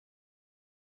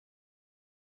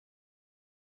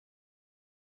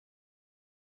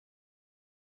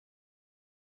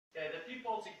Okay, the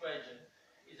p-pulse equation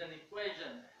is an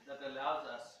equation that allows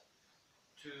us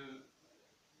to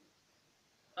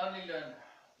only learn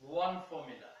one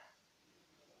formula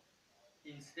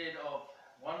instead of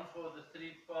one for the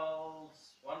 3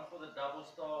 poles, one for the double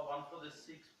star, one for the 6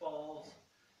 poles,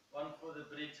 one for the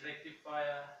bridge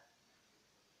rectifier,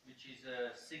 which is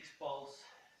a 6 pulse.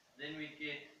 Then we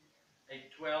get a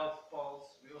 12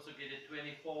 pulse. We also get a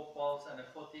 24 pulse and a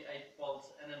 48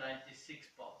 pulse and a 96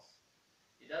 pulse.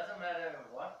 It doesn't matter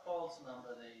what pulse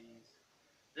number there is.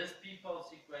 This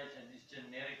p-pulse equation is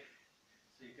generic,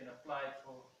 so you can apply it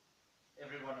for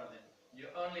every one of them. You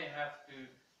only have to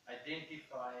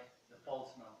identify the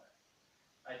pulse number.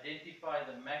 Identify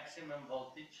the maximum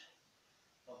voltage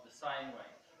of the sine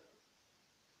wave,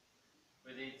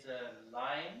 whether it's a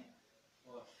line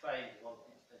or a phase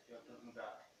voltage that you're talking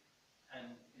about.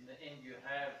 And in the end you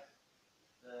have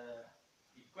the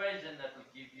equation that will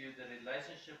give you the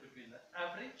relationship between the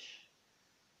average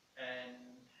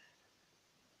and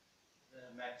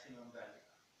the maximum value.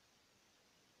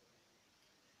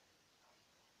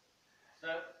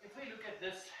 So if we look at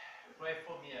this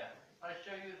waveform here, if I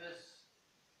show you this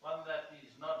one that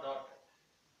is not dotted,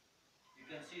 you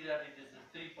can see that it is a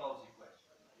 3-pulse equation.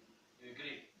 You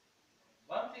agree?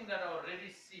 One thing that I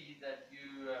already see that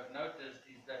you have noticed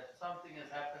is that something has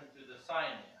happened to the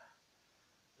sine here.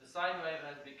 The sine wave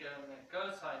has become a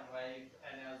cosine wave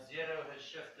and our zero has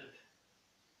shifted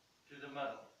to the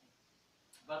middle.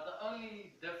 But the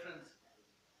only difference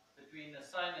between a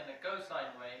sine and a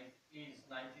cosine wave is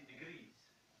 90 degrees.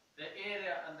 The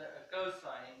area under a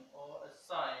cosine or a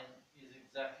sine is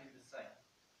exactly the same.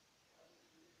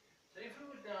 So if we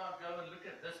would now go and look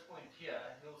at this point here,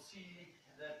 you'll see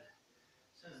that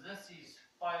since this is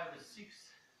pi over 6,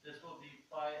 this will be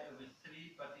pi over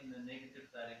 3, but in the negative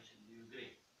direction. Do you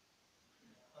agree?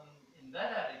 In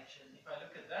that direction, if I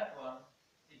look at that one,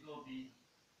 it will be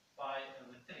pi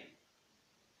over 3.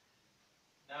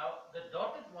 Now, the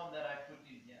dotted one that I put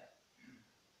in here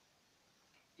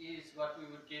is what we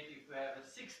would get if we have a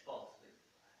 6-pulse wave.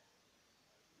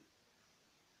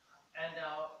 And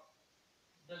now,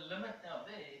 the limit now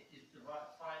there is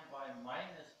defined by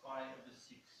minus pi over 6.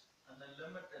 And the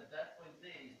limit at that point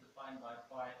there is defined by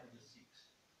pi over 6.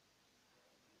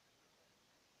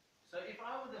 So if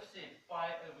I would have said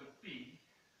pi over p,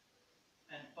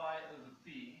 and pi over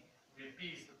p, where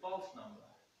p is the pulse number,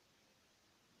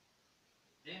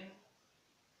 then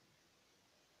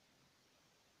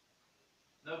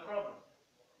no problem.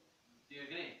 Do you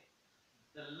agree?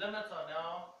 The limits are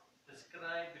now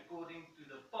described according to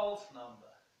the pulse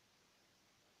number.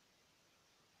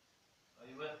 Are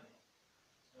you with me?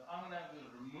 So I'm going to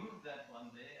remove that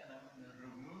one there and I'm going to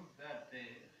remove that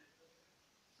there,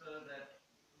 so that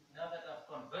now that I've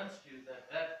convinced you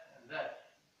that that and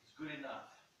that is good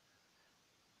enough,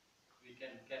 we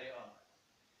can carry on.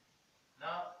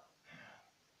 Now,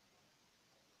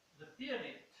 the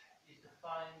period is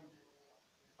defined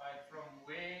by from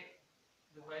where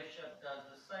the wave shape does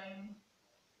the same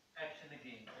action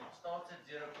again. So it starts at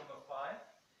 0.5,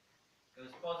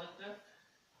 goes positive,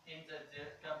 ends at 0,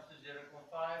 comes to 0.5,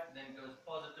 then goes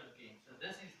positive again. So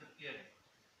this is the period.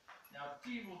 Now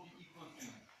t will be equal to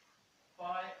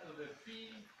pi over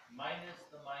p minus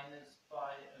the minus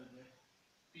pi over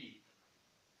p.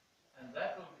 And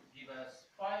that will give us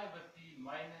pi over p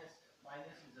minus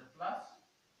is a plus,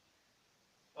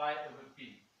 pi over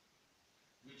p,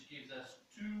 which gives us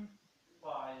 2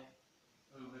 pi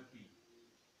over p.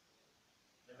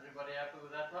 Everybody happy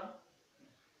with that one?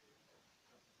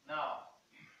 Now,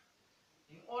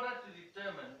 in order to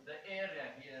determine the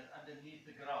area here underneath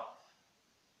the graph,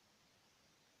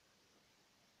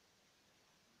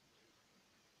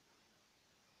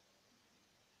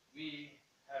 we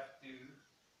have to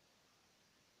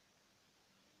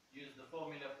use the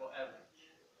formula for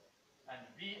average. And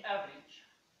V average,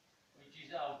 which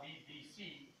is our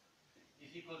VDC,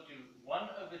 is equal to 1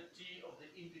 over t of the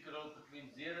integral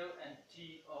between 0 and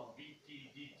t of Vt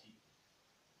dt.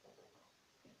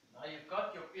 Now you've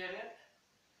got your period.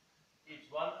 It's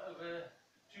 1 over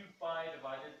 2 pi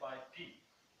divided by p.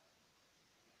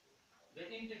 The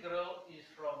integral is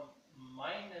from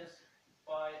minus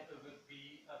pi over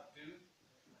p up to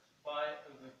pi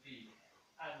over p.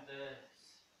 And the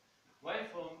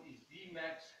waveform is V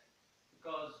max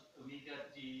cos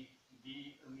omega t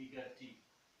d omega t.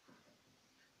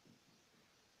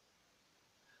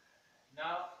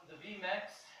 Now the V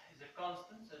max is a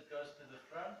constant, so it goes to the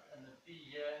front, and the p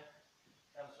here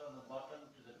comes from the bottom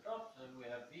to the top. So we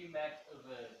have V max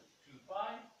over 2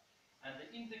 pi, and the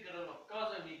integral of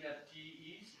cos omega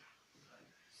t is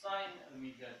sine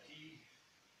omega t,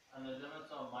 and the limits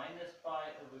are minus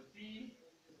pi over p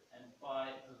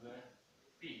pi over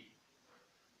p.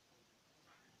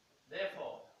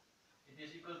 Therefore, it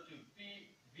is equal to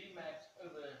p v max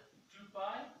over 2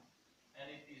 pi, and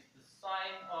it is the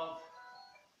sine of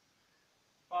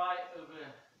pi over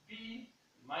p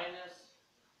minus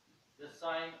the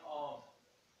sine of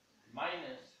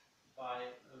minus pi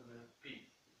over p.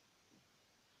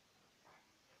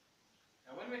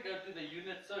 Now when we go to the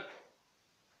unit circle,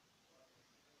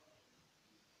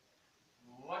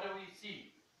 what do we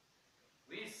see?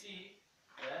 We see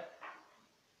that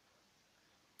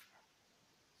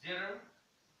 0,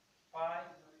 pi,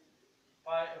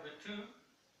 pi over 2.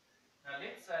 Now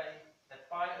let's say that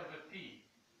pi over p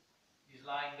is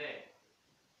lying there.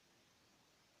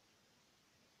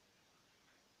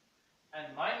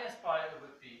 And minus pi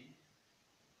over p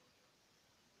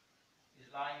is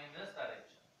lying in this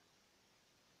direction.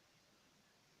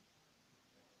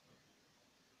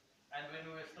 And when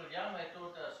we were still young, they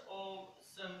taught us all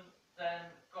sim, tan,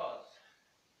 cos.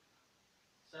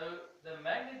 So the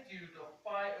magnitude of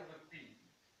pi over p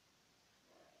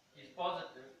is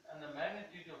positive, and the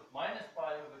magnitude of minus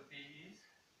pi over p is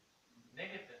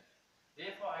negative.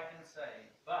 Therefore, I can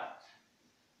say, but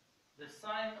the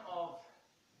sine of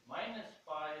minus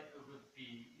pi over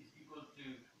p is equal to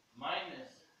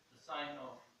minus the sine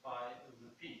of pi over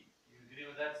p. Do you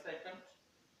agree with that statement?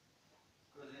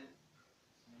 Because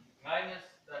minus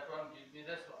that one gives me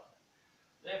this one.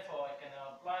 Therefore, I can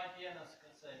now apply it here, and I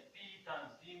can say p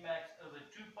times v max over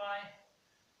 2 pi,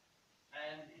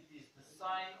 and it is the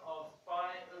sine of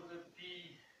pi over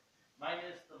p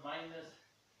minus the minus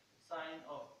sine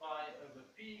of pi over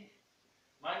p.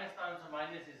 Minus times a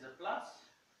minus is a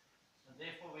plus, so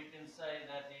therefore we can say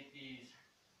that it is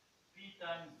p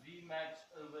times v max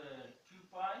over 2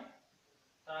 pi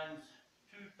times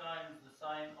 2 times the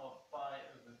sine of pi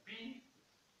over p.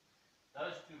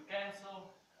 Those two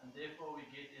cancel, and therefore we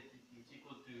get it is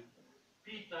equal to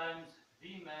p times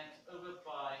v max over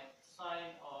pi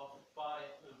sine of pi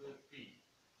over p.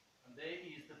 And there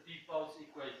is the p-pulse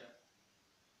equation.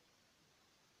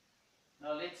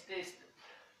 Now let's test it.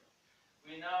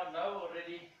 We now know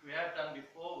already, we have done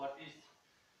before, what is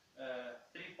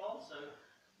 3-pulse. So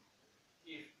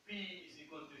if p is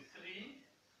equal to 3,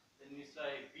 then we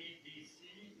say bdc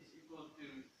is equal to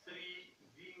 3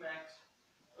 v max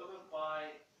over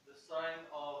pi, the sine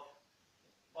of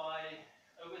pi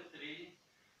over 3.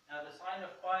 Now the sine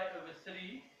of pi over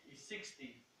 3 is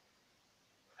 60.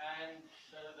 And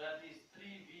so that is 3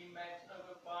 v max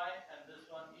over pi, and this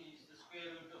one is the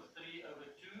square root of 3 over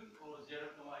 2, or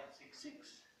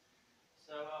 0.866.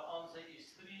 So our answer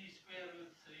is 3 square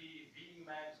root 3 v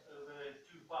max over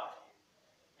 2 pi.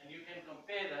 And you can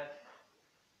compare that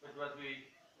with what we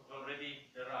have already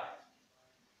derived.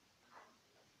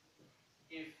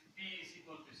 If p is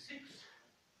equal to 6,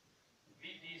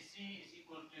 vdc is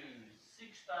equal to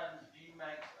 6 times v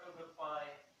max over pi,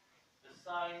 the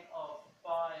sine of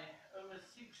pi over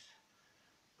 6.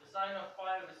 The sine of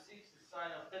pi over 6, the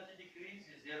sine of 30 degrees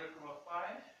is 0.5